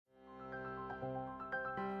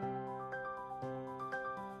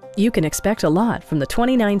You can expect a lot from the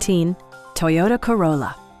 2019 Toyota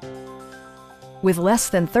Corolla. With less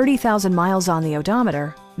than 30,000 miles on the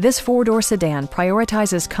odometer, this four-door sedan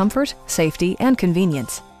prioritizes comfort, safety, and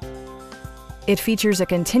convenience. It features a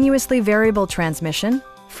continuously variable transmission,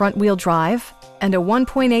 front-wheel drive, and a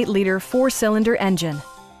 1.8-liter four-cylinder engine.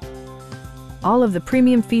 All of the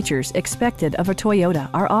premium features expected of a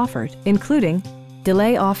Toyota are offered, including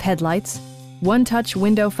delay-off headlights, one-touch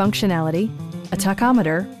window functionality, a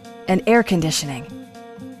tachometer, and air conditioning.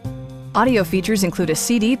 Audio features include a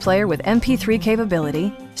CD player with MP3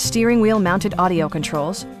 capability, steering wheel mounted audio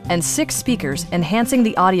controls, and 6 speakers enhancing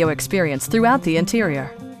the audio experience throughout the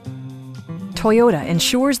interior. Toyota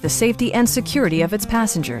ensures the safety and security of its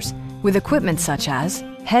passengers with equipment such as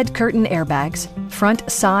head curtain airbags, front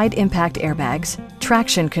side impact airbags,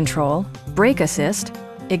 traction control, brake assist,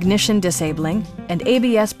 ignition disabling, and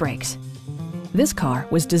ABS brakes. This car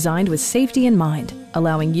was designed with safety in mind,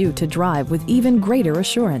 allowing you to drive with even greater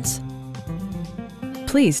assurance.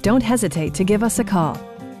 Please don't hesitate to give us a call.